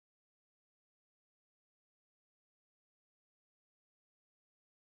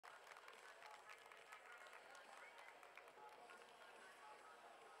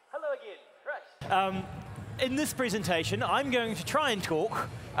In this presentation, I'm going to try and talk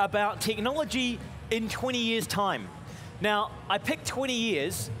about technology in 20 years' time. Now, I picked 20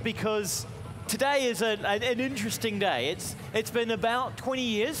 years because today is an interesting day. It's been about 20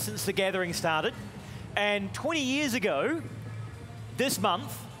 years since the gathering started, and 20 years ago, this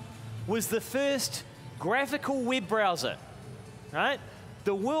month, was the first graphical web browser, right?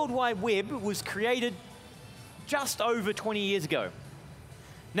 The World Wide Web was created just over 20 years ago.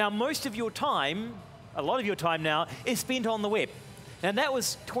 Now, most of your time, a lot of your time now, is spent on the web. And that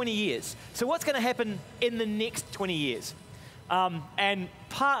was 20 years. So what's going to happen in the next 20 years? And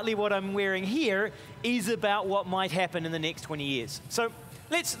partly what I'm wearing here is about what might happen in the next 20 years. So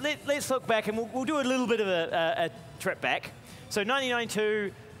let's look back, and we'll do a little bit of a trip back. So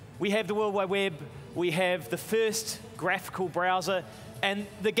 1992, we have the World Wide Web. We have the first graphical browser. And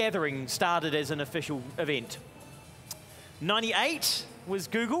the gathering started as an official event. 98 was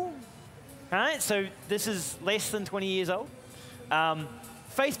Google. All right, so this is less than 20 years old.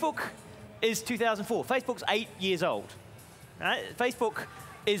 Facebook is 2004. Facebook's 8 years old. Right? Facebook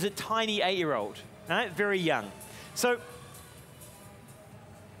is a tiny 8-year-old, right? Very young. So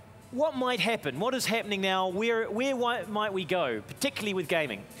what might happen? What is happening now? Where might we go, particularly with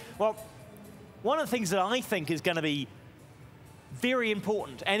gaming? Well, one of the things that I think is going to be very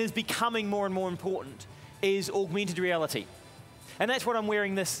important and is becoming more and more important is augmented reality. And that's what I'm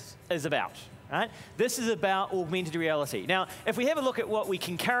wearing this is about. Right? This is about augmented reality. Now, if we have a look at what we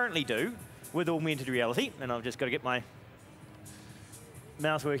can currently do with augmented reality, and I've just got to get my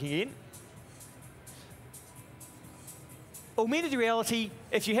mouse working again. Augmented reality,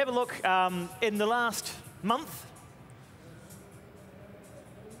 if you have a look in the last month,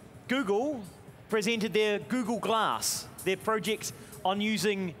 Google presented their Google Glass, their project on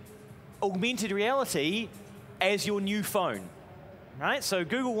using augmented reality as your new phone. Right? So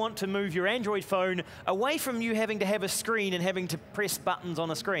Google want to move your Android phone away from you having to have a screen and having to press buttons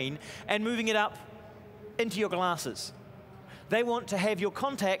on a screen and moving it up into your glasses. They want to have your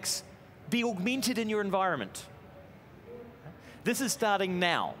contacts be augmented in your environment. This is starting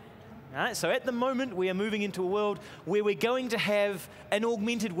now. Right? So at the moment, we are moving into a world where we're going to have an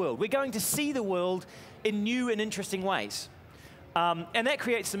augmented world. We're going to see the world in new and interesting ways. And that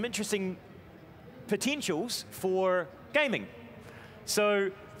creates some interesting potentials for gaming. So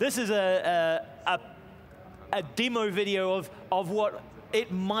this is a demo video of what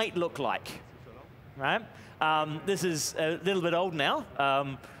it might look like. Right? This is a little bit old now.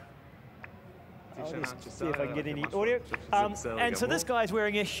 I'll just see if I can get any audio. And so this guy's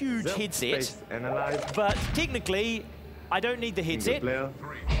wearing a huge headset, but technically, I don't need the headset.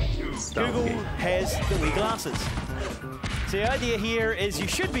 Google has the Wii glasses. So the idea here is you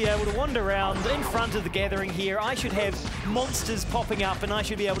should be able to wander around in front of the gathering here. I should have monsters popping up, and I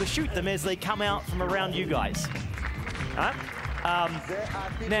should be able to shoot them as they come out from around you guys. Right?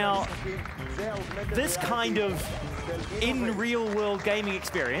 Now, this kind of in real-world gaming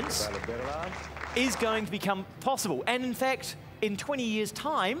experience is going to become possible. And in fact, in 20 years'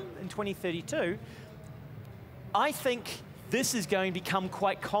 time, in 2032, I think this is going to become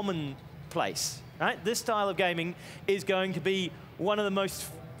quite commonplace. Right? This style of gaming is going to be one of the most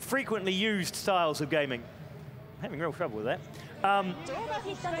frequently used styles of gaming. I'm having real trouble with that.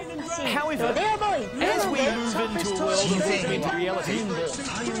 However, as we move into a world of augmented reality,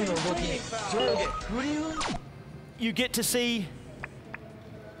 you get to see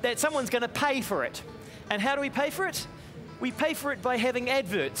that someone's going to pay for it. And how do we pay for it? We pay for it by having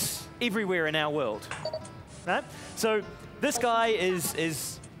adverts everywhere in our world. Right? So this guy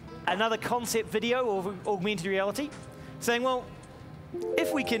is another concept video of augmented reality, saying, well,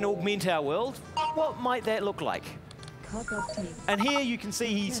 if we can augment our world, what might that look like? And here you can see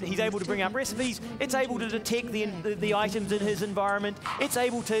he's able to bring up recipes. It's able to detect the items in his environment. It's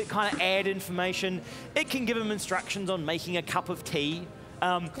able to kind of add information. It can give him instructions on making a cup of tea.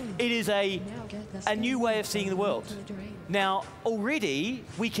 It is a new way of seeing the world. Now, already,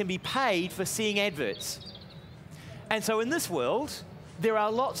 we can be paid for seeing adverts. And so in this world, there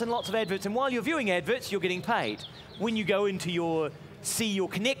are lots and lots of adverts, and while you're viewing adverts, you're getting paid. When you go into your see your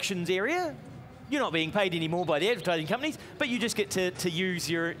connections area, you're not being paid anymore by the advertising companies, but you just get to use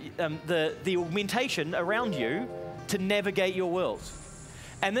your the augmentation around you to navigate your world.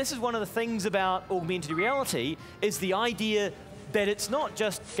 And this is one of the things about augmented reality, is the idea that it's not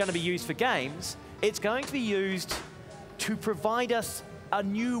just going to be used for games, it's going to be used to provide us a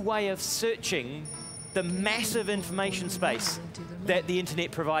new way of searching the massive information space that the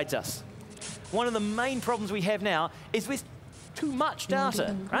internet provides us. One of the main problems we have now is with too much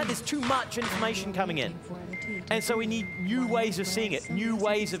data, right? There's too much information coming in. And so we need new ways of seeing it, new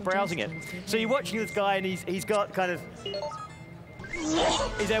ways of browsing it. So you're watching this guy and he's got kind of,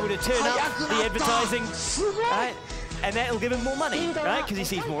 he's able to turn up the advertising, right? And that'll give him more money, right? Because he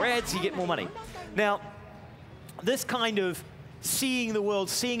sees more ads, you get more money. Now, this kind of seeing the world,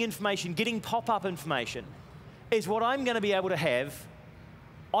 seeing information, getting pop-up information is what I'm going to be able to have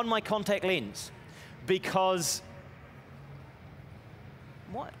on my contact lens. Because,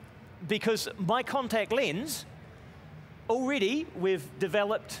 what? Because my contact lens, already we've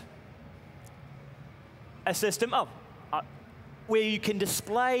developed a system where you can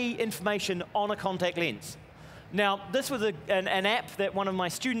display information on a contact lens. Now, this was an app that one of my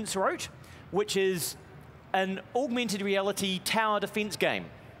students wrote, which is an augmented reality tower defense game.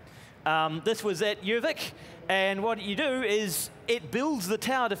 This was at UVic, and what you do is it builds the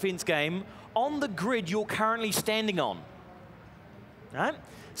tower defense game on the grid you're currently standing on. Right?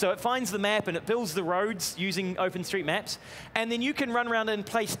 So it finds the map and it builds the roads using OpenStreetMaps, and then you can run around and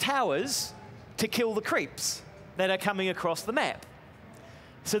place towers to kill the creeps that are coming across the map.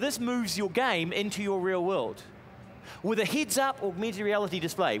 So this moves your game into your real world. With a heads-up augmented reality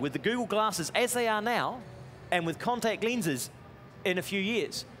display, with the Google Glasses as they are now, and with contact lenses in a few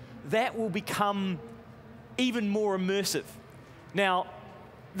years, that will become even more immersive. Now,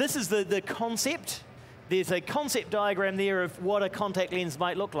 this is the concept. There's a concept diagram there of what a contact lens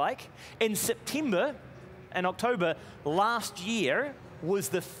might look like. In September and October last year was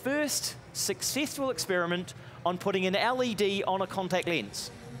the first successful experiment on putting an LED on a contact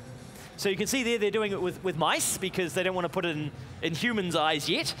lens. So you can see there they're doing it with mice because they don't want to put it in humans' eyes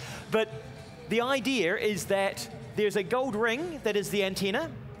yet. But the idea is that there's a gold ring that is the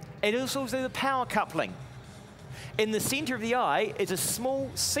antenna, and also the power coupling. In the center of the eye is a small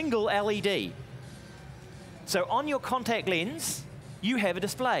single LED. So on your contact lens, you have a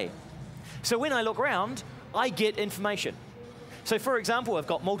display. So when I look around, I get information. So for example, I've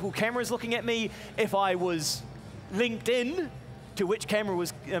got multiple cameras looking at me. If I was linked in to which camera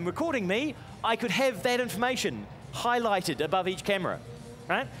was recording me, I could have that information highlighted above each camera.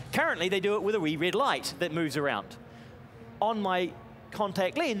 Right? Currently, they do it with a wee red light that moves around. On my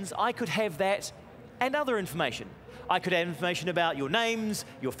contact lens, I could have that and other information. I could have information about your names,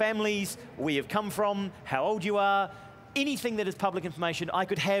 your families, where you've come from, how old you are, anything that is public information I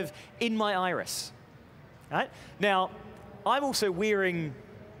could have in my iris. Right? Now, I'm also wearing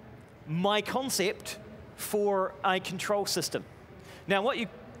my concept for a control system. Now, what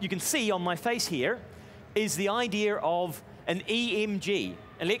you can see on my face here is the idea of an EMG,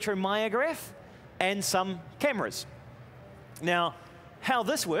 electromyograph, and some cameras. Now, how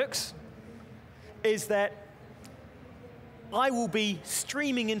this works is that I will be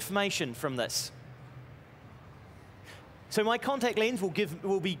streaming information from this. So my contact lens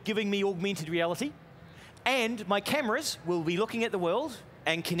will be giving me augmented reality, and my cameras will be looking at the world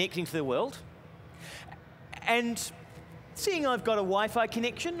and connecting to the world. And seeing I've got a Wi-Fi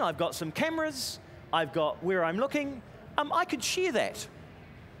connection, I've got some cameras, I've got where I'm looking, I could share that.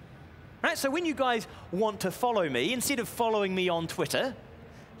 Right? So when you guys want to follow me, instead of following me on Twitter,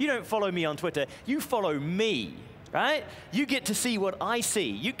 you don't follow me on Twitter, you follow me, right? You get to see what I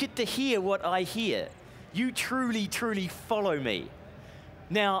see. You get to hear what I hear. You truly, truly follow me.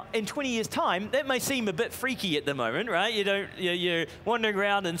 Now, in 20 years' time, that may seem a bit freaky at the moment, right? You're wandering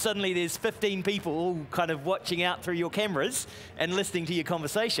around and suddenly there's 15 people all kind of watching out through your cameras and listening to your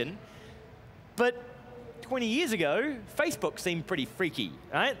conversation. But 20 years ago, Facebook seemed pretty freaky,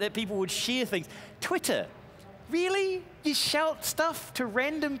 right? That people would share things. Twitter, really? You shout stuff to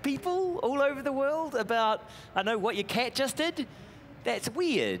random people all over the world about, I know, what your cat just did? That's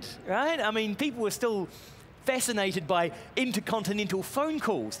weird, right? I mean, people were still fascinated by intercontinental phone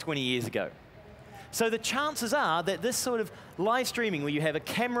calls 20 years ago. So the chances are that this sort of live streaming where you have a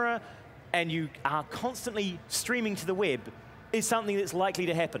camera and you are constantly streaming to the web is something that's likely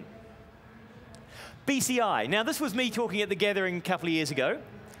to happen. BCI. Now, this was me talking at the gathering a couple of years ago.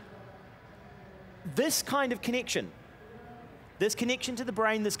 This kind of connection, this connection to the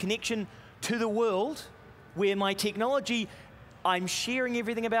brain, this connection to the world, where my technology, I'm sharing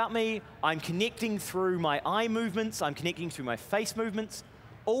everything about me, I'm connecting through my eye movements, I'm connecting through my face movements,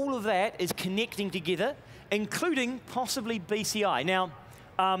 all of that is connecting together, including possibly BCI. Now,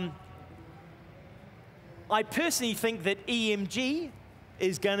 I personally think that EMG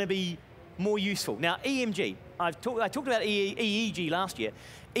is going to be more useful. Now, EMG, I talked about EEG last year.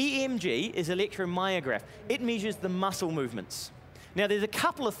 EMG is electromyograph. It measures the muscle movements. Now, there's a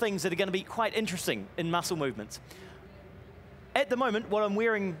couple of things that are going to be quite interesting in muscle movements. At the moment, what I'm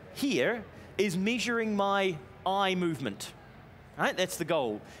wearing here is measuring my eye movement. Right? That's the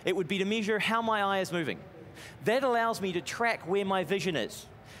goal. It would be to measure how my eye is moving. That allows me to track where my vision is.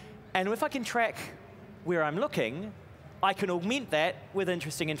 And if I can track where I'm looking, I can augment that with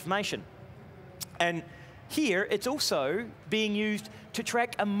interesting information. And here, it's also being used to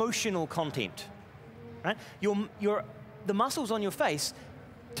track emotional content. Right? The muscles on your face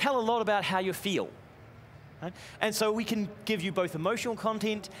tell a lot about how you feel. Right? And so we can give you both emotional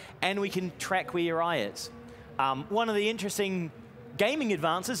content and we can track where your eye is. One of the interesting gaming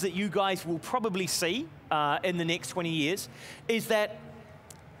advances that you guys will probably see in the next 20 years is that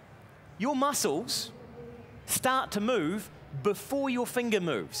your muscles start to move before your finger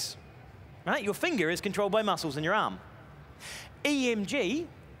moves. Right? Your finger is controlled by muscles in your arm. EMG,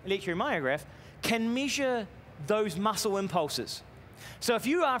 electromyograph, can measure those muscle impulses. So if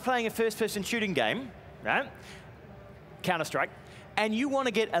you are playing a first-person shooting game, right, Counter-Strike, and you want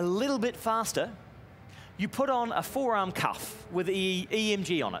to get a little bit faster, you put on a forearm cuff with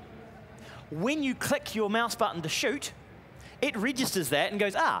EMG on it. When you click your mouse button to shoot, it registers that and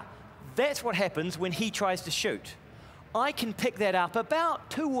goes, that's what happens when he tries to shoot. I can pick that up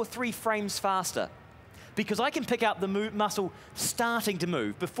about 2 or 3 frames faster because I can pick up the muscle starting to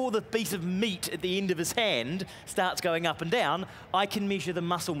move. Before the piece of meat at the end of his hand starts going up and down, I can measure the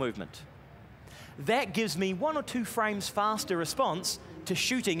muscle movement. That gives me 1 or 2 frames faster response to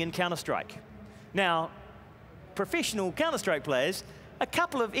shooting in Counter-Strike. Now, professional Counter-Strike players, a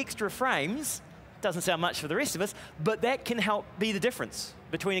couple of extra frames doesn't sound much for the rest of us, but that can help be the difference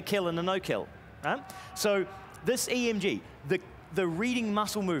between a kill and a no kill. Right? So this EMG, the reading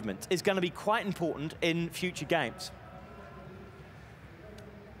muscle movement, is going to be quite important in future games.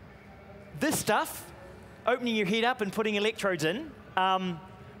 This stuff, opening your head up and putting electrodes in,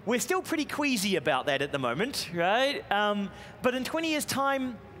 we're still pretty queasy about that at the moment, right? But in 20 years'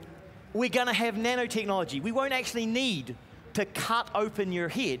 time, we're going to have nanotechnology. We won't actually need to cut open your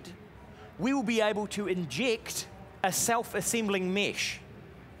head. We will be able to inject a self-assembling mesh.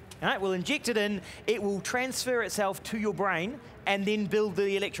 All right, we'll inject it in, it will transfer itself to your brain, and then build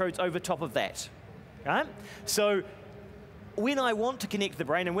the electrodes over top of that. Right? So when I want to connect the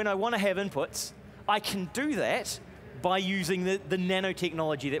brain and when I want to have inputs, I can do that by using the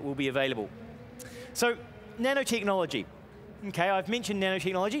nanotechnology that will be available. So nanotechnology. Okay, I've mentioned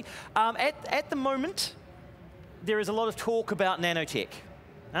nanotechnology. At the moment, there is a lot of talk about nanotech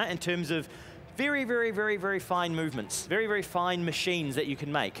in terms of very, very, very, very fine movements, very, very fine machines that you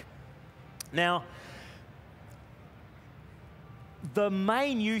can make. Now, the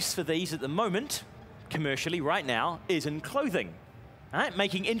main use for these at the moment, commercially right now, is in clothing. Right?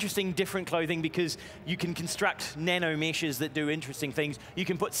 Making interesting, different clothing because you can construct nano meshes that do interesting things. You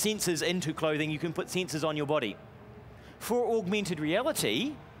can put sensors into clothing. You can put sensors on your body. For augmented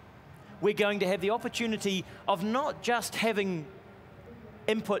reality, we're going to have the opportunity of not just having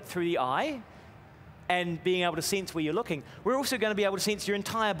input through the eye and being able to sense where you're looking. We're also going to be able to sense your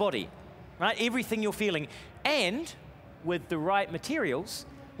entire body, right? Everything you're feeling. And with the right materials,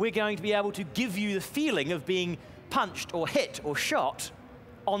 we're going to be able to give you the feeling of being punched or hit or shot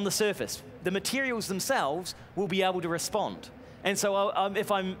on the surface. The materials themselves will be able to respond. And so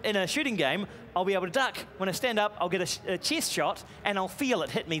if I'm in a shooting game, I'll be able to duck. When I stand up, I'll get a chest shot, and I'll feel it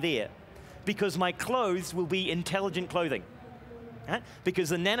hit me there because my clothes will be intelligent clothing. Right? Because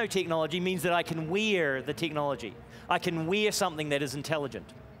the nanotechnology means that I can wear the technology. I can wear something that is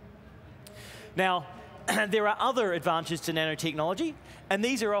intelligent. Now, there are other advantages to nanotechnology, and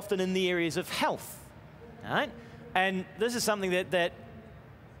these are often in the areas of health. Right? And this is something that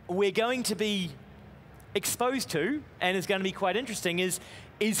we're going to be exposed to, and is going to be quite interesting,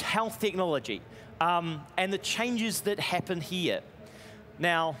 is health technology and the changes that happen here.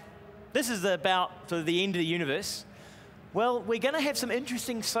 Now, this is about sort of the end of the universe. Well, we're going to have some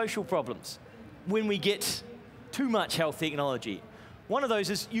interesting social problems when we get too much health technology. One of those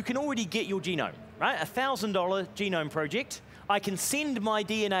is you can already get your genome, right? $1,000 genome project. I can send my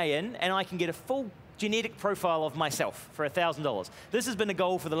DNA in, and I can get a full genetic profile of myself for $1,000. This has been a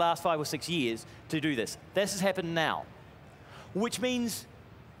goal for the last 5 or 6 years to do this. This has happened now, which means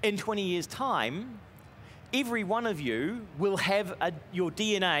in 20 years' time, every one of you will have your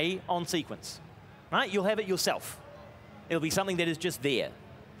DNA on sequence, right? You'll have it yourself. It'll be something that is just there.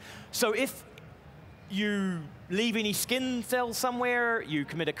 So if you leave any skin cells somewhere, you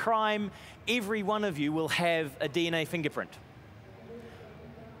commit a crime, every one of you will have a DNA fingerprint.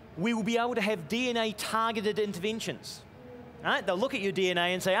 We will be able to have DNA-targeted interventions. Right? They'll look at your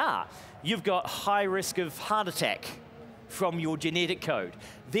DNA and say, you've got high risk of heart attack from your genetic code.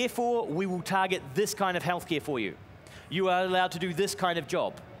 Therefore, we will target this kind of healthcare for you. You are allowed to do this kind of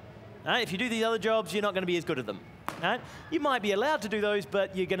job. Right? If you do these other jobs, you're not going to be as good at them. Right? You might be allowed to do those,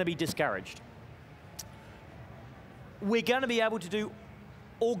 but you're going to be discouraged. We're going to be able to do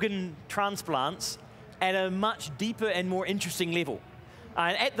organ transplants at a much deeper and more interesting level.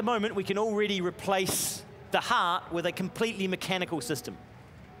 And at the moment, we can already replace the heart with a completely mechanical system.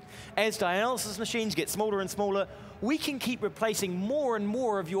 As dialysis machines get smaller and smaller, we can keep replacing more and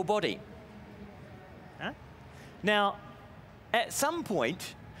more of your body. Huh? Now, at some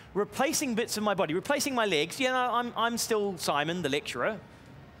point, replacing bits of my body, replacing my legs, you know, I'm still Simon, the lecturer,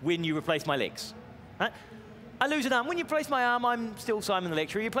 when you replace my legs. Right? I lose an arm. When you replace my arm, I'm still Simon the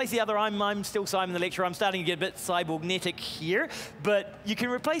lecturer. You replace the other arm, I'm still Simon the lecturer. I'm starting to get a bit cyborgnetic here, but you can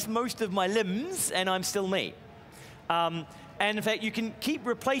replace most of my limbs, and I'm still me. And in fact, you can keep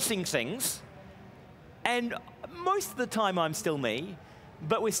replacing things, and most of the time I'm still me,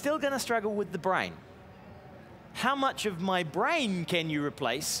 but we're still going to struggle with the brain. How much of my brain can you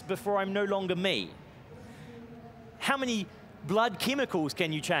replace before I'm no longer me? How many blood chemicals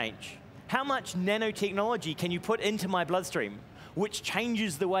can you change? How much nanotechnology can you put into my bloodstream which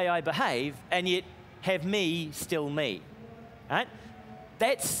changes the way I behave and yet have me still me? Right?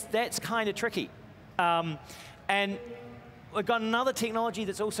 That's kind of tricky. And we've got another technology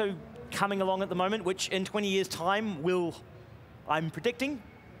that's also coming along at the moment, which in 20 years' time will, I'm predicting,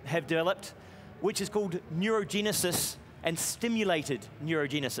 have developed, which is called neurogenesis and stimulated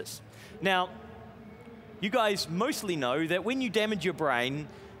neurogenesis. Now, you guys mostly know that when you damage your brain,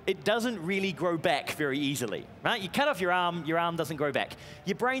 it doesn't really grow back very easily, right? You cut off your arm doesn't grow back.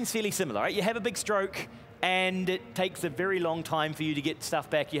 Your brain's fairly similar, right? You have a big stroke, and it takes a very long time for you to get stuff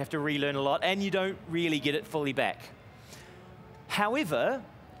back. You have to relearn a lot, and you don't really get it fully back. However,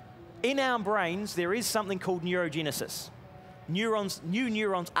 in our brains, there is something called neurogenesis. New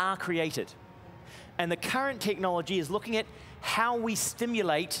neurons are created. And the current technology is looking at how we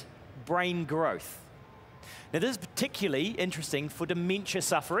stimulate brain growth. Now, this is particularly interesting for dementia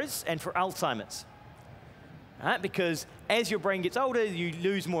sufferers and for Alzheimer's. Right? Because as your brain gets older, you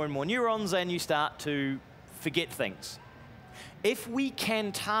lose more and more neurons, and you start to forget things. If we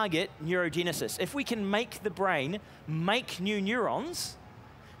can target neurogenesis, if we can make the brain make new neurons,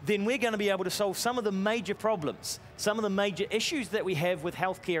 then we're going to be able to solve some of the major problems, some of the major issues that we have with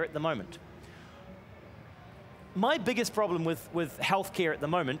healthcare at the moment. My biggest problem with healthcare at the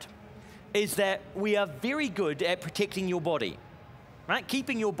moment is that we are very good at protecting your body. Right?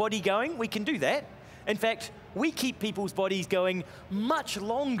 Keeping your body going, we can do that. In fact, we keep people's bodies going much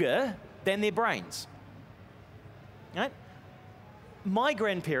longer than their brains. Right? My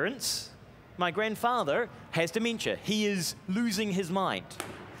grandparents, my grandfather has dementia. He is losing his mind.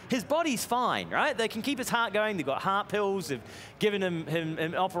 His body's fine, right? They can keep his heart going. They've got heart pills. They've given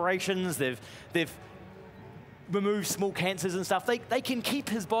him operations. They've removed small cancers and stuff. They can keep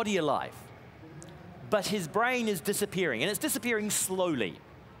his body alive. But his brain is disappearing, and it's disappearing slowly.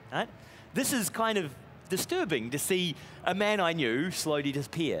 Right? This is kind of disturbing to see a man I knew slowly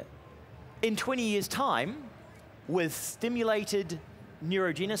disappear. In 20 years' time, with stimulated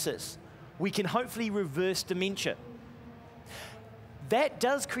neurogenesis, we can hopefully reverse dementia. That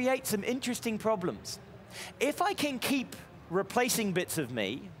does create some interesting problems. If I can keep replacing bits of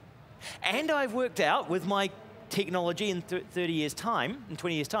me, and I've worked out with my technology in 30 years' time, in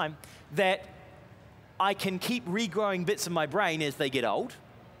 20 years' time, that I can keep regrowing bits of my brain as they get old,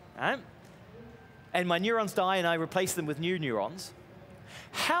 right? And my neurons die and I replace them with new neurons,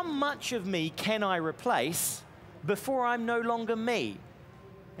 how much of me can I replace before I'm no longer me?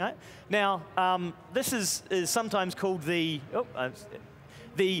 Right? Now, this is sometimes called the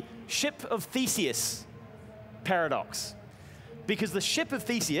ship of Theseus paradox. Because the ship of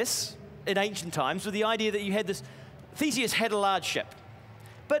Theseus, in ancient times, was the idea that you had this, Theseus had a large ship,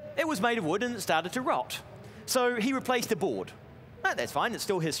 but it was made of wood and it started to rot. So he replaced a board. Oh, that's fine, it's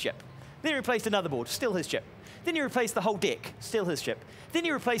still his ship. Then he replaced another board, still his ship. Then he replaced the whole deck, still his ship. Then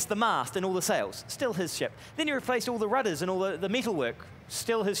he replaced the mast and all the sails, still his ship. Then he replaced all the rudders and all the metalwork,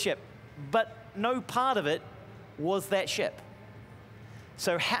 still his ship. But no part of it was that ship.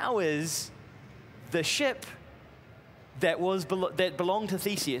 So how is the ship that belonged to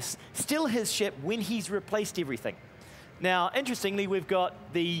Theseus still his ship when he's replaced everything? Now, interestingly, we've got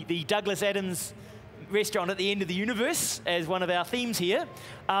the Douglas Adams restaurant at the end of the universe as one of our themes here.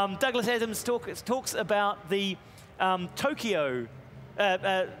 Douglas Adams talks about the Tokyo,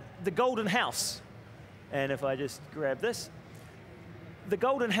 the Golden House. And if I just grab this, the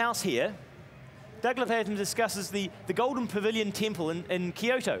Golden House here, Douglas Adams discusses the Golden Pavilion Temple in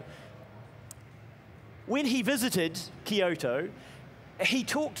Kyoto. When he visited Kyoto, he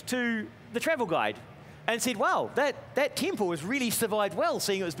talked to the travel guide and said, wow, that temple has really survived well,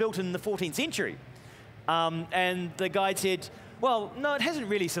 seeing it was built in the 14th century. And the guide said, well, no, it hasn't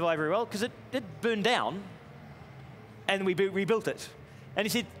really survived very well because it burned down and we rebuilt it. And he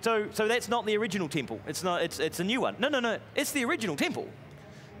said, so that's not the original temple. It's a new one. No, it's the original temple,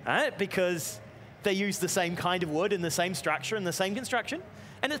 right? Because they used the same kind of wood and the same structure and the same construction.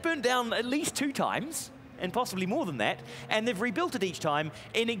 And it's burned down at least 2 times, and possibly more than that, and they've rebuilt it each time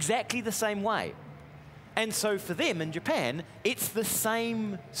in exactly the same way. And so for them in Japan, it's the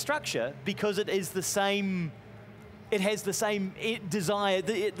same structure because it is the same, it has the same desire,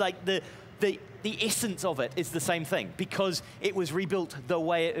 the essence of it is the same thing because it was rebuilt the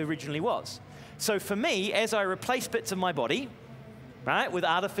way it originally was. So for me, as I replace bits of my body, right, with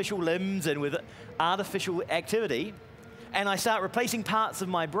artificial limbs and with artificial activity, and I start replacing parts of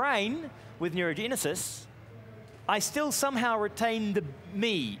my brain with neurogenesis, I still somehow retain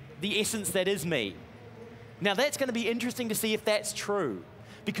the essence that is me. Now that's going to be interesting to see if that's true,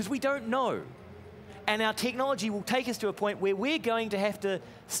 because we don't know. And our technology will take us to a point where we're going to have to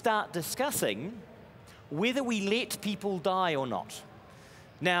start discussing whether we let people die or not.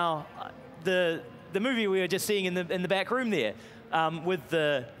 Now, the movie we were just seeing in the back room there, with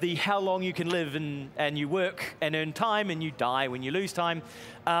the how long you can live and you work and earn time and you die when you lose time,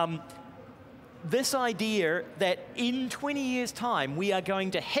 this idea that in 20 years' time we are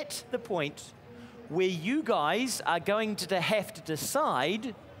going to hit the point where you guys are going to have to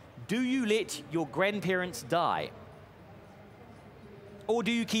decide, do you let your grandparents die? Or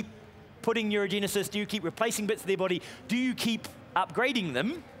do you keep putting neurogenesis, do you keep replacing bits of their body, do you keep upgrading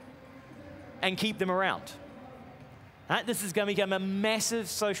them and keep them around? Right? This is going to become a massive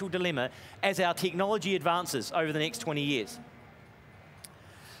social dilemma as our technology advances over the next 20 years.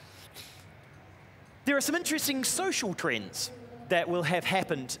 There are some interesting social trends that will have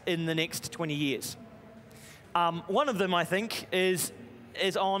happened in the next 20 years. One of them, I think, is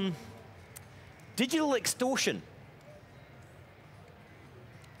on digital extortion.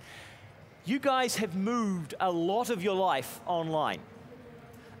 You guys have moved a lot of your life online.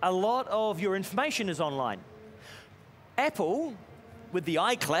 A lot of your information is online. Apple, with the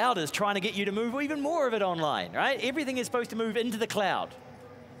iCloud, is trying to get you to move even more of it online, right? Everything is supposed to move into the cloud.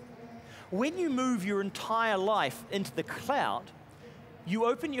 When you move your entire life into the cloud, you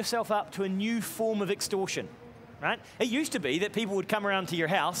open yourself up to a new form of extortion, right? It used to be that people would come around to your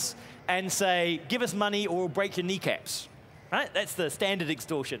house and say, give us money or we'll break your kneecaps, right? That's the standard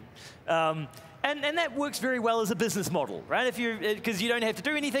extortion. And that works very well as a business model, right? Because you don't have to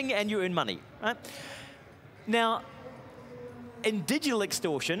do anything and you earn money, right? Now, in digital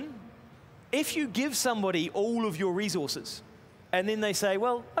extortion, if you give somebody all of your resources, and then they say,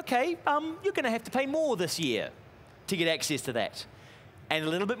 well, okay, you're going to have to pay more this year to get access to that. And a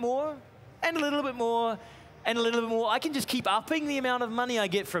little bit more, and a little bit more, and a little bit more. I can just keep upping the amount of money I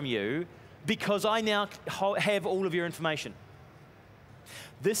get from you because I now have all of your information.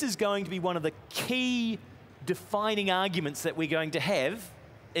 This is going to be one of the key defining arguments that we're going to have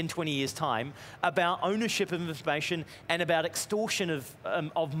in 20 years' time about ownership of information and about extortion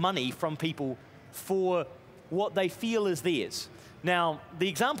of money from people for what they feel is theirs. Now, the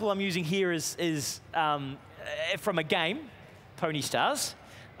example I'm using here is from a game, Pony Stars,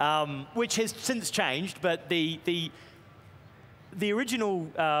 which has since changed, but the original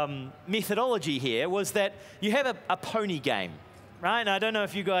methodology here was that you have a pony game, right? And I don't know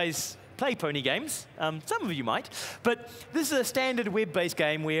if you guys play pony games. Some of you might. But this is a standard web-based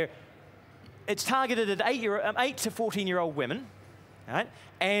game where it's targeted at 8 to 14-year-old women, right?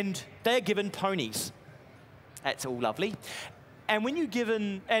 And they're given ponies. That's all lovely. And when you're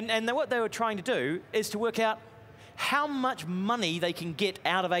given, and what they were trying to do is to work out how much money they can get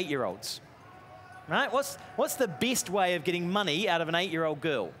out of 8-year-olds, right? What's the best way of getting money out of an 8-year-old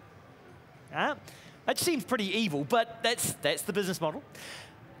girl? Right? That seems pretty evil, but that's the business model.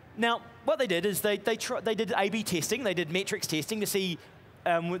 Now, what they did is they did A/B testing, they did metrics testing to see,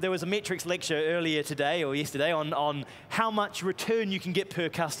 there was a metrics lecture earlier today or yesterday on how much return you can get per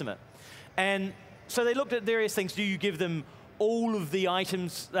customer. And so they looked at various things. Do you give them all of the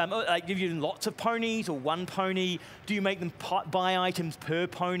items, give you lots of ponies or one pony? Do you make them buy items per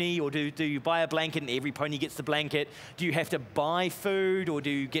pony, or do you buy a blanket and every pony gets the blanket? Do you have to buy food, or do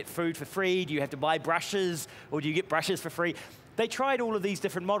you get food for free? Do you have to buy brushes, or do you get brushes for free? They tried all of these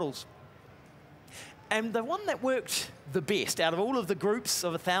different models. And the one that worked the best out of all of the groups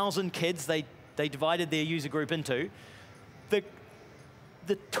of 1,000 kids they divided their user group into, the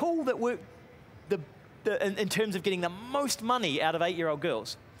tool that worked in terms of getting the most money out of 8-year-old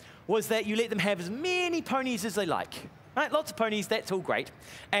girls was that you let them have as many ponies as they like. Right? Lots of ponies, that's all great.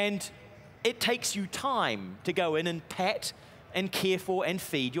 And it takes you time to go in and pat and care for and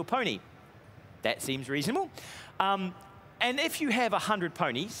feed your pony. That seems reasonable. And if you have 100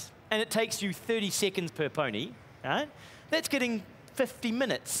 ponies, and it takes you 30 seconds per pony, right? That's getting 50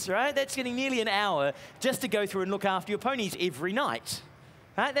 minutes, right? That's getting nearly an hour just to go through and look after your ponies every night.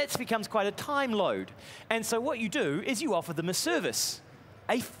 Right? That becomes quite a time load. And so what you do is you offer them a service,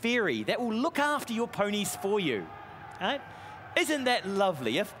 a ferry that will look after your ponies for you. Right? Isn't that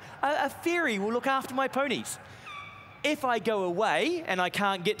lovely? A ferry will look after my ponies. If I go away and I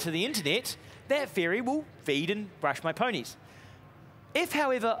can't get to the internet, that ferry will feed and brush my ponies. If,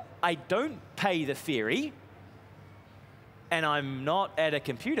 however, I don't pay the ferry and I'm not at a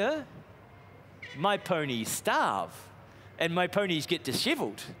computer, my ponies starve. And my ponies get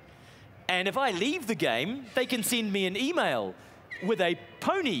disheveled. And if I leave the game, they can send me an email with a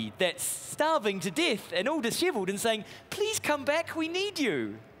pony that's starving to death and all disheveled and saying, please come back, we need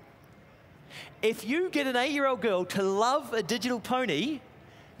you. If you get an 8-year-old girl to love a digital pony,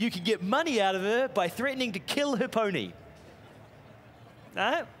 you can get money out of her by threatening to kill her pony.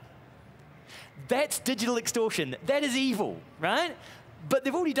 Right? That's digital extortion. That is evil, right? But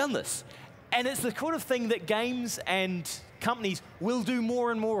they've already done this. And it's the kind of thing that games and companies will do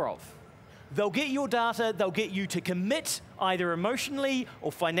more and more of. They'll get your data, they'll get you to commit either emotionally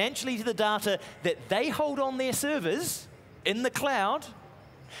or financially to the data that they hold on their servers in the cloud,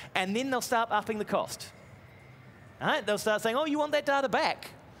 and then they'll start upping the cost. Right? They'll start saying, oh, you want that data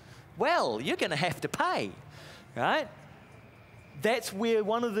back? Well, you're going to have to pay. Right? That's where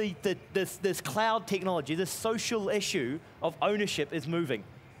one of this cloud technology, this social issue of ownership is moving.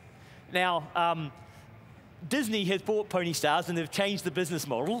 Now, Disney has bought Pony Stars and they've changed the business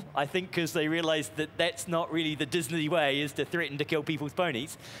model, I think because they realized that that's not really the Disney way, is to threaten to kill people's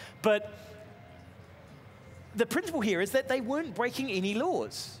ponies. But the principle here is that they weren't breaking any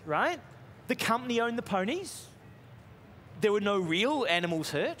laws, right? The company owned the ponies. There were no real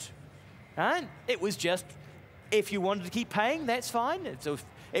animals hurt, right? It was just, if you wanted to keep paying, that's fine.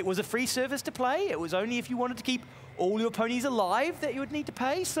 It was a free service to play. It was only if you wanted to keep all your ponies alive that you would need to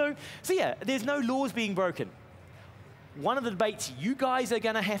pay. So yeah, there's no laws being broken. One of the debates you guys are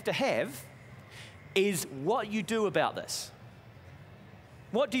going to have is what you do about this.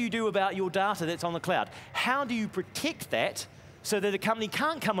 What do you do about your data that's on the cloud? How do you protect that so that a company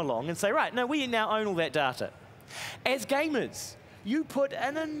can't come along and say, right, no, we now own all that data? As gamers, you put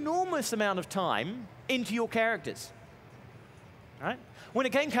an enormous amount of time into your characters. Right? When a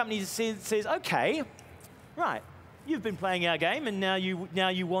game company says, okay, right, you've been playing our game, and now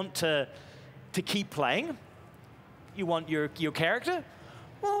you want to keep playing. You want your character.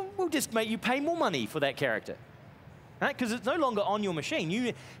 Well, we'll just make you pay more money for that character, right? Because it's no longer on your machine.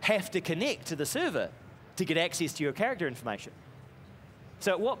 You have to connect to the server to get access to your character information.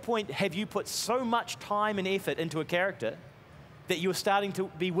 So, at what point have you put so much time and effort into a character that you're starting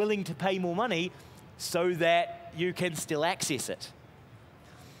to be willing to pay more money so that you can still access it?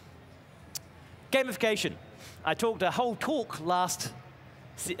 Gamification. I talked a whole talk last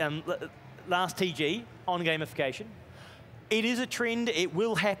TG on gamification. It is a trend. It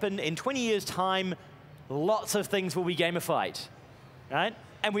will happen. In 20 years' time, lots of things will be gamified, right?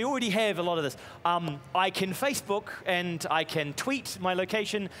 And we already have a lot of this. I can Facebook, and I can tweet my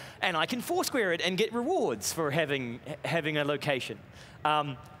location, and I can Foursquare it and get rewards for having a location.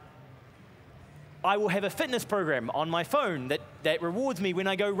 I will have a fitness program on my phone that rewards me when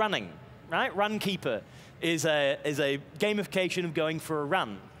I go running, right? Runkeeper is a gamification of going for a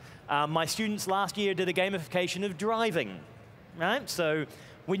run. My students last year did a gamification of driving, right? So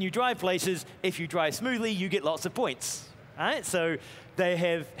when you drive places, if you drive smoothly, you get lots of points, right? So they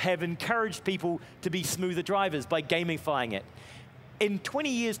have encouraged people to be smoother drivers by gamifying it. In 20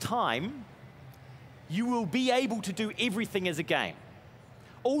 years' time, you will be able to do everything as a game.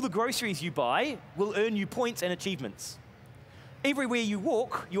 All the groceries you buy will earn you points and achievements. Everywhere you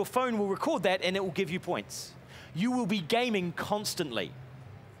walk, your phone will record that and it will give you points. You will be gaming constantly.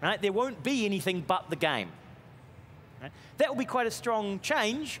 Right? There won't be anything but the game. Right? That will be quite a strong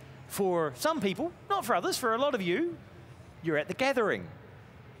change for some people, not for others. For a lot of you, you're at the gathering.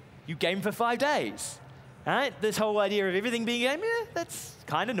 You game for 5 days. Right? This whole idea of everything being a game, yeah, that's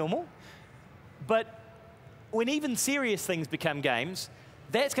kind of normal. But when even serious things become games,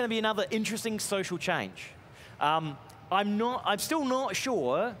 that's going to be another interesting social change. I'm still not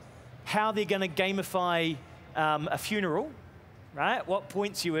sure how they're going to gamify a funeral, right? What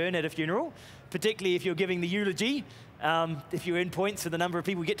points you earn at a funeral, particularly if you're giving the eulogy, if you earn points for the number of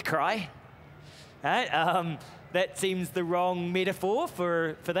people you get to cry. Right? That seems the wrong metaphor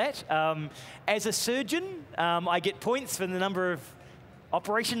for that. As a surgeon, I get points for the number of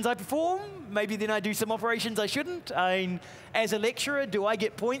operations I perform. Maybe then I do some operations I shouldn't. As a lecturer, do I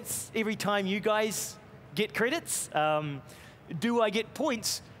get points every time you guys get credits? Do I get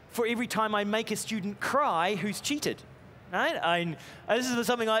points for every time I make a student cry who's cheated? Right? This is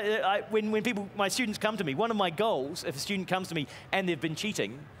something when my students come to me, one of my goals, if a student comes to me and they've been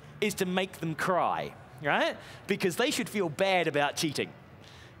cheating, is to make them cry, right? Because they should feel bad about cheating.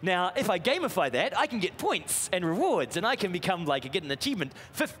 Now, if I gamify that, I can get points and rewards, and I can become get an achievement.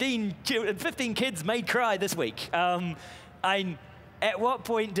 15 kids made cry this week. At what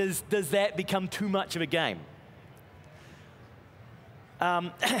point does that become too much of a game?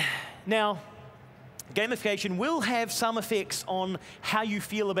 Now, gamification will have some effects on how you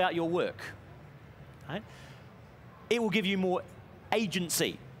feel about your work. Right? It will give you more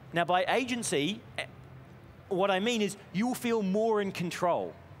agency. Now, by agency, what I mean is you'll feel more in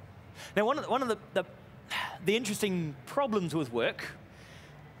control. Now, one of the interesting problems with work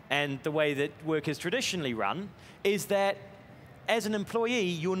and the way that work is traditionally run is that as an employee,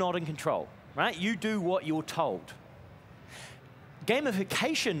 you're not in control, right? You do what you're told.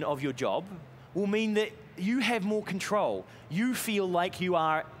 Gamification of your job will mean that you have more control. You feel like you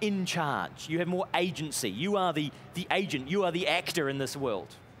are in charge. You have more agency. You are the agent. You are the actor in this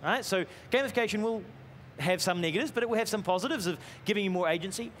world, right? So gamification will have some negatives, but it will have some positives of giving you more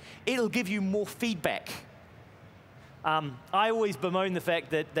agency. It'll give you more feedback. I always bemoan the fact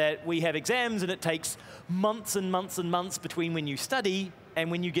that we have exams and it takes months and months and months between when you study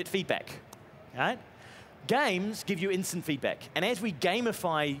and when you get feedback, right? Games give you instant feedback. And as we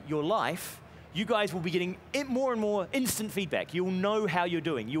gamify your life, you guys will be getting more and more instant feedback. You'll know how you're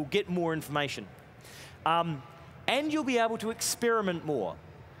doing. You'll get more information. And you'll be able to experiment more.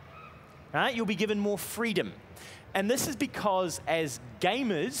 Right? You'll be given more freedom. And this is because as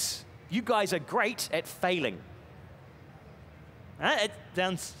gamers, you guys are great at failing. Right? It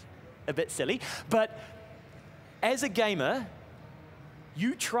sounds a bit silly, but as a gamer,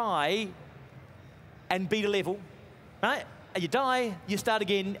 you try and beat a level, right? You die, you start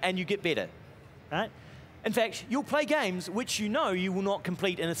again, and you get better, right? In fact, you'll play games which you know you will not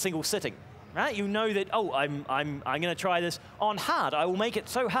complete in a single sitting. Right? You know that, oh, I'm going to try this on hard. I will make it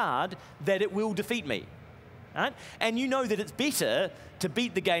so hard that it will defeat me. Right? And you know that it's better to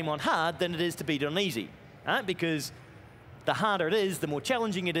beat the game on hard than it is to beat it on easy. Right? Because the harder it is, the more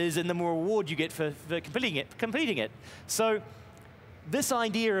challenging it is, and the more reward you get for completing it. So this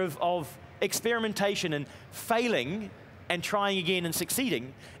idea of experimentation and failing and trying again and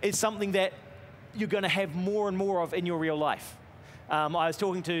succeeding is something that you're going to have more and more of in your real life. I was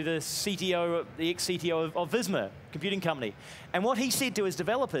talking to the CTO, the ex-CTO of Visma computing company, and what he said to his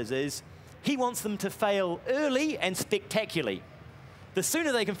developers is he wants them to fail early and spectacularly. The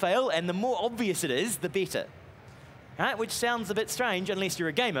sooner they can fail and the more obvious it is, the better. Right? Which sounds a bit strange unless you're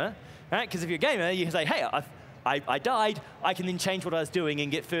a gamer, right? Because if you're a gamer, you can say, hey, I died, I can then change what I was doing and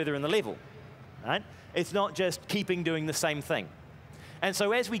get further in the level. Right? It's not just keeping doing the same thing. And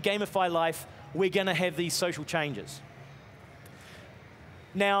so as we gamify life, we're going to have these social changes.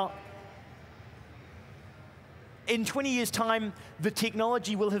 Now, in 20 years' time, the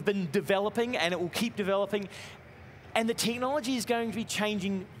technology will have been developing, and it will keep developing, and the technology is going to be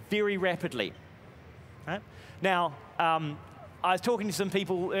changing very rapidly. Right? Now, I was talking to some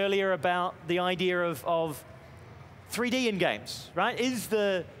people earlier about the idea of 3D in games. Right? Is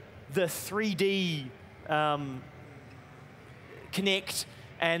the 3D Kinect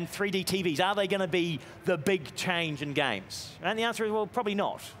and 3D TVs, are they going to be the big change in games? And the answer is, well, probably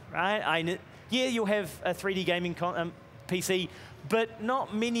not. Right? Yeah, you'll have a 3D gaming PC, but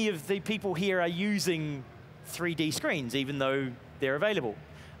not many of the people here are using 3D screens, even though they're available.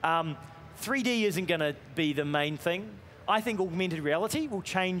 3D isn't going to be the main thing. I think augmented reality will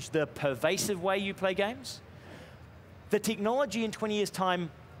change the pervasive way you play games. The technology in 20 years' time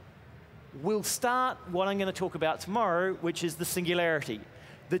will start what I'm going to talk about tomorrow, which is the singularity.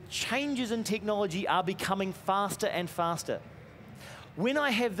 The changes in technology are becoming faster and faster. When I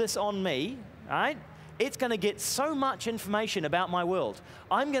have this on me, right, it's going to get so much information about my world.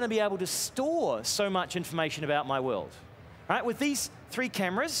 I'm going to be able to store so much information about my world. Right? With these 3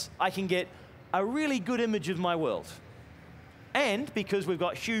 cameras, I can get a really good image of my world. And because we've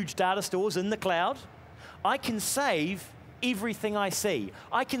got huge data stores in the cloud, I can save everything I see.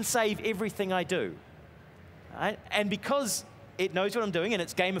 I can save everything I do. Right? And because it knows what I'm doing and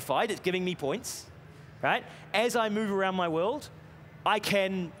it's gamified, it's giving me points, right? As I move around my world, I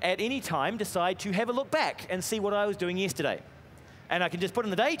can, at any time, decide to have a look back and see what I was doing yesterday. And I can just put in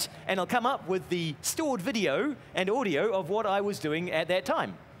the date, and I'll come up with the stored video and audio of what I was doing at that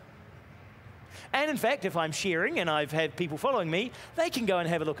time. And in fact, if I'm sharing and I've had people following me, they can go and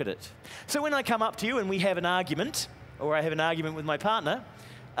have a look at it. So when I come up to you and we have an argument, or I have an argument with my partner,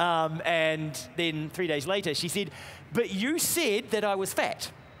 and then 3 days later she said, but you said that I was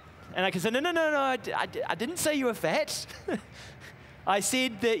fat. And I can say, no, I didn't say you were fat. I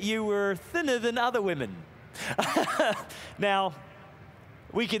said that you were thinner than other women. Now,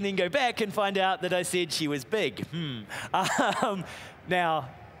 we can then go back and find out that I said she was big. Now,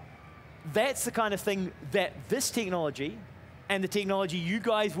 that's the kind of thing that this technology and the technology you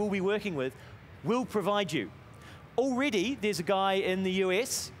guys will be working with will provide you. Already, there's a guy in the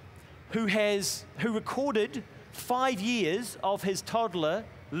US who recorded 5 years of his toddler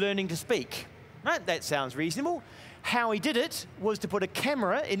learning to speak. Right? That sounds reasonable. How he did it was to put a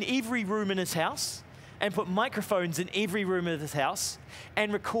camera in every room in his house and put microphones in every room of his house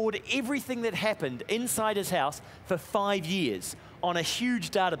and record everything that happened inside his house for 5 years on a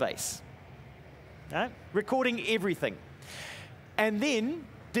huge database. Right? Recording everything. And then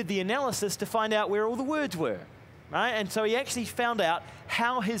did the analysis to find out where all the words were. Right? And so he actually found out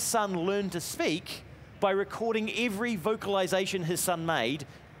how his son learned to speak by recording every vocalization his son made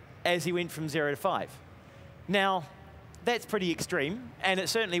as he went from 0 to 5. Now, that's pretty extreme, and it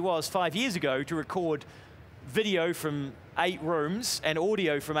certainly was 5 years ago to record video from 8 rooms and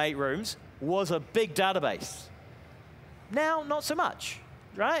audio from 8 rooms was a big database. Now, not so much,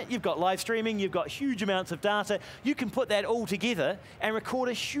 right? You've got live streaming, you've got huge amounts of data. You can put that all together and record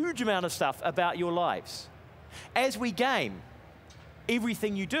a huge amount of stuff about your lives. As we game,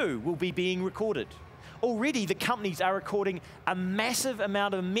 everything you do will be being recorded. Already, the companies are recording a massive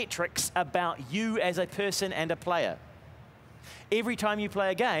amount of metrics about you as a person and a player. Every time you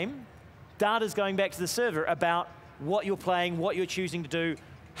play a game, data's going back to the server about what you're playing, what you're choosing to do,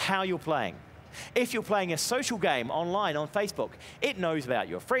 how you're playing. If you're playing a social game online on Facebook, it knows about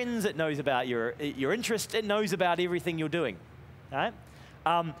your friends, it knows about your interests, it knows about everything you're doing. Right?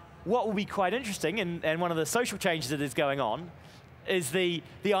 What will be quite interesting, and one of the social changes that is going on, is the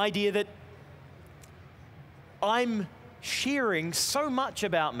idea that I'm sharing so much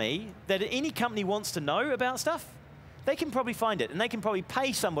about me that if any company wants to know about stuff, they can probably find it. And they can probably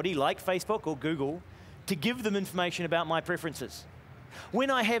pay somebody like Facebook or Google to give them information about my preferences.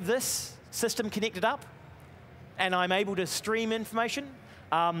 When I have this system connected up and I'm able to stream information,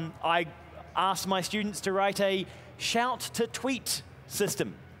 I ask my students to write a shout to tweet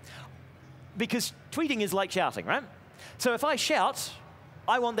system. Because tweeting is like shouting, right? So if I shout,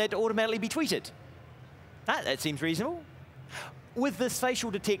 I want that to automatically be tweeted. That seems reasonable. With this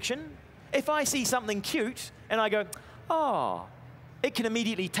facial detection, if I see something cute and I go, oh, it can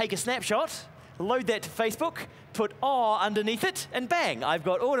immediately take a snapshot, load that to Facebook, put oh underneath it, and bang, I've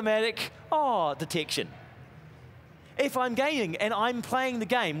got automatic oh detection. If I'm gaming and I'm playing the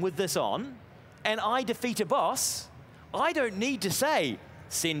game with this on, and I defeat a boss, I don't need to say,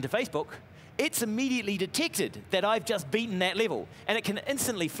 send to Facebook. It's immediately detected that I've just beaten that level, and it can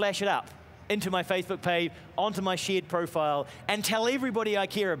instantly flash it up into my Facebook page, onto my shared profile, and tell everybody I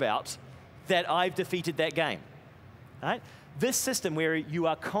care about that I've defeated that game. Right? This system where you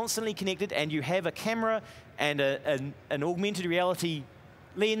are constantly connected and you have a camera and an augmented reality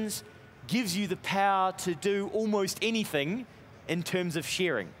lens gives you the power to do almost anything in terms of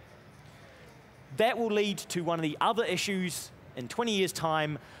sharing. That will lead to one of the other issues in 20 years'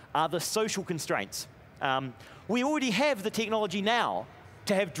 time, are the social constraints. We already have the technology now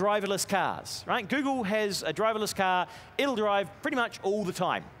to have driverless cars, right? Google has a driverless car. It'll drive pretty much all the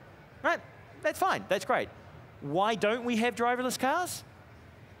time, right? That's fine. That's great. Why don't we have driverless cars?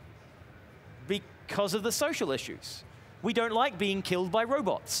 Because of the social issues. We don't like being killed by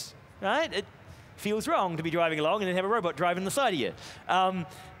robots, right? It feels wrong to be driving along and then have a robot driving the side of you.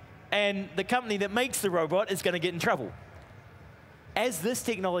 And the company that makes the robot is going to get in trouble. As this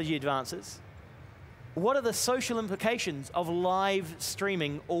technology advances, what are the social implications of live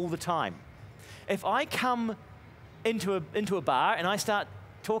streaming all the time? If I come into a bar and I start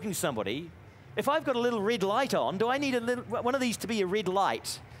talking to somebody, if I've got a little red light on, do I need one of these to be a red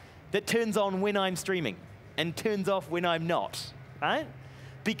light that turns on when I'm streaming and turns off when I'm not, right?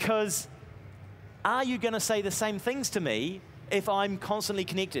 Because are you going to say the same things to me if I'm constantly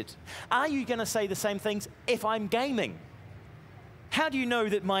connected? Are you going to say the same things if I'm gaming? How do you know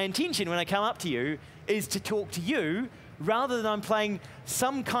that my intention when I come up to you is to talk to you rather than I'm playing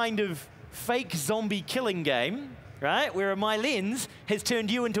some kind of fake zombie killing game, right, where my lens has turned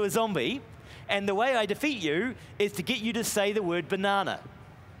you into a zombie, and the way I defeat you is to get you to say the word banana.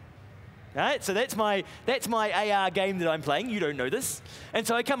 Right? So that's my AR game that I'm playing. You don't know this. And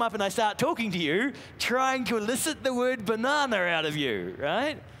so I come up and I start talking to you, trying to elicit the word banana out of you,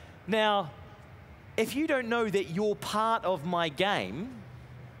 right? Now, if you don't know that you're part of my game,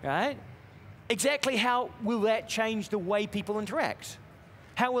 right, exactly how will that change the way people interact?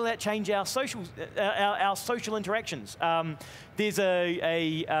 How will that change our social interactions? There's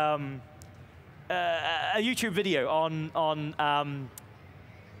a YouTube video on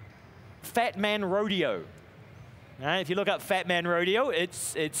Fat Man Rodeo. Right, if you look up Fat Man Rodeo,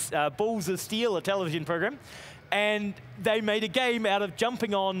 it's Balls of Steel, a television program, and they made a game out of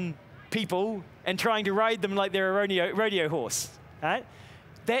jumping on people and trying to ride them like they're a rodeo horse. Right?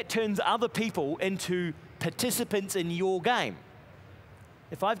 That turns other people into participants in your game.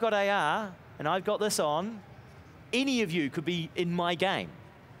 If I've got AR and I've got this on, any of you could be in my game.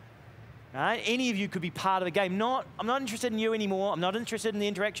 Right? Any of you could be part of a game. I'm not interested in you anymore. I'm not interested in the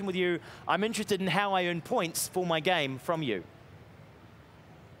interaction with you. I'm interested in how I earn points for my game from you.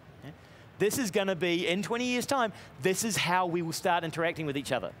 Okay? This is going to be, in 20 years' time, this is how we will start interacting with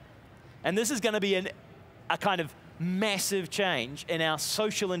each other. And this is going to be a kind of massive change in our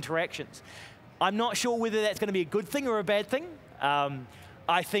social interactions. I'm not sure whether that's going to be a good thing or a bad thing.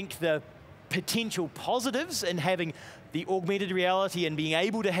 I think the potential positives in having the augmented reality and being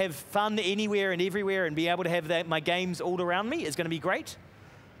able to have fun anywhere and everywhere and be able to have my games all around me is going to be great.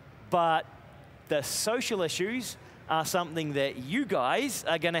 But the social issues are something that you guys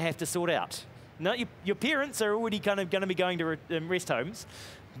are going to have to sort out. Not your parents are already kind of going to be going to rest homes,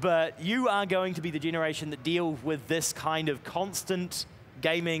 but you are going to be the generation that deal with this kind of constant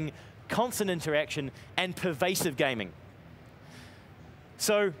gaming, constant interaction, and pervasive gaming.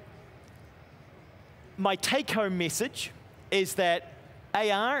 So my take-home message is that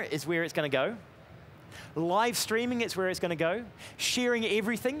AR is where it's going to go. Live streaming is where it's going to go. Sharing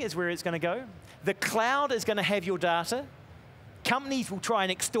everything is where it's going to go. The cloud is going to have your data. Companies will try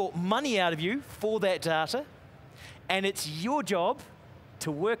and extort money out of you for that data. And it's your job to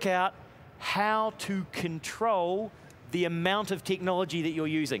work out how to control the amount of technology that you're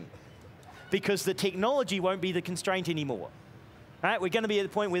using. Because the technology won't be the constraint anymore. Right? We're going to be at the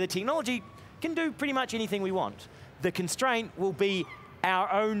point where the technology can do pretty much anything we want. The constraint will be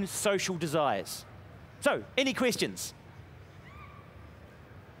our own social desires. So, any questions?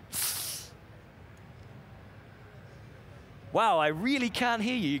 Wow, I really can't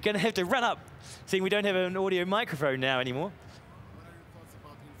hear you. You're going to have to run up, seeing we don't have an audio microphone now anymore. What are your thoughts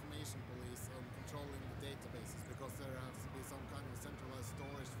about the information police and controlling the databases? Because there has to be some kind of centralized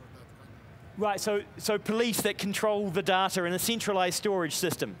storage for that kind of... Right, so police that control the data in a centralized storage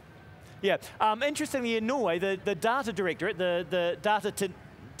system. Yeah, interestingly in Norway, the data directorate, the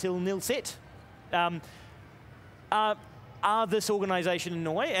Datatilsynet, are this organization in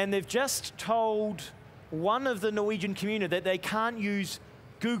Norway, and they've just told one of the Norwegian community that they can't use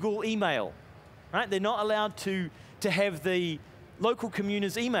Google email. Right? They're not allowed to have the local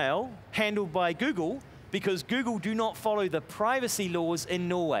commune's email handled by Google because Google do not follow the privacy laws in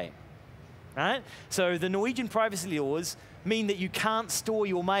Norway. Right? So the Norwegian privacy laws mean that you can't store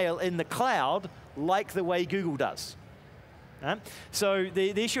your mail in the cloud like the way Google does. Right? So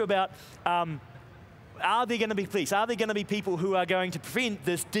the issue about are there going to be police? Are there going to be people who are going to prevent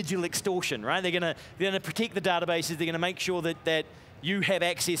this digital extortion? Right? They're going to protect the databases. They're going to make sure that you have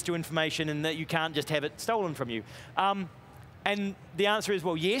access to information and that you can't just have it stolen from you. And the answer is,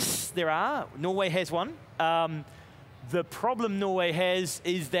 well, yes, there are. Norway has one. The problem Norway has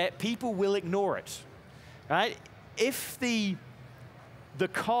is that people will ignore it. Right? If the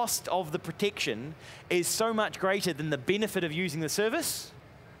cost of the protection is so much greater than the benefit of using the service,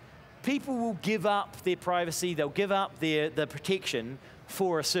 people will give up their privacy, they'll give up the protection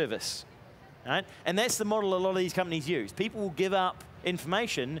for a service. Right? And that's the model a lot of these companies use. People will give up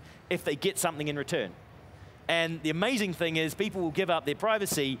information if they get something in return. And the amazing thing is people will give up their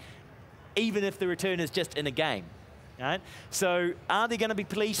privacy even if the return is just in a game. Right? So are there going to be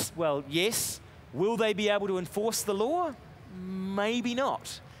police? Well, yes. Will they be able to enforce the law? Maybe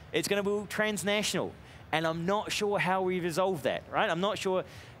not. It's going to be transnational. And I'm not sure how we resolve that. Right? I'm not sure.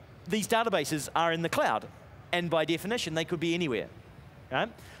 These databases are in the cloud. And by definition, they could be anywhere. Right?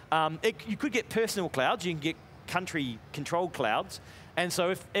 You could get personal clouds. You can get country-controlled clouds. And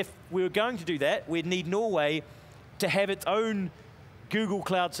so if we were going to do that, we'd need Norway to have its own Google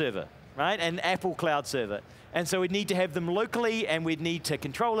Cloud server, right? And Apple Cloud server. And so we'd need to have them locally, and we'd need to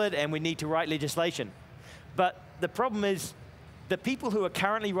control it, and we'd need to write legislation. But the problem is, the people who are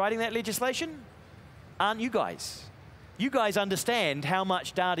currently writing that legislation aren't you guys. You guys understand how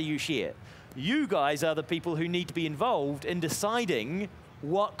much data you share. You guys are the people who need to be involved in deciding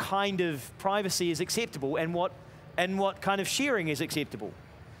what kind of privacy is acceptable and what kind of sharing is acceptable.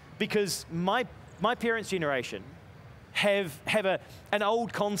 Because my parents' generation have an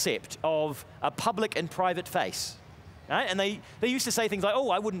old concept of a public and private face. Right? And they used to say things like, oh,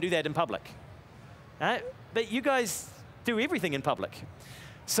 I wouldn't do that in public. Right? But you guys do everything in public.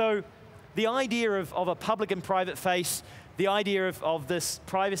 So the idea of a public and private face, the idea of this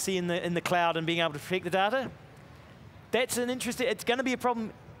privacy in the cloud and being able to protect the data, that's an interesting, it's going to be a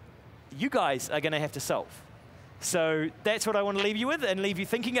problem you guys are going to have to solve. So that's what I want to leave you with and leave you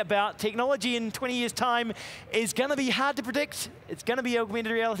thinking about technology in 20 years' time is going to be hard to predict, it's going to be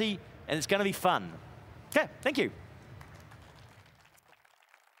augmented reality, and it's going to be fun. Okay, thank you.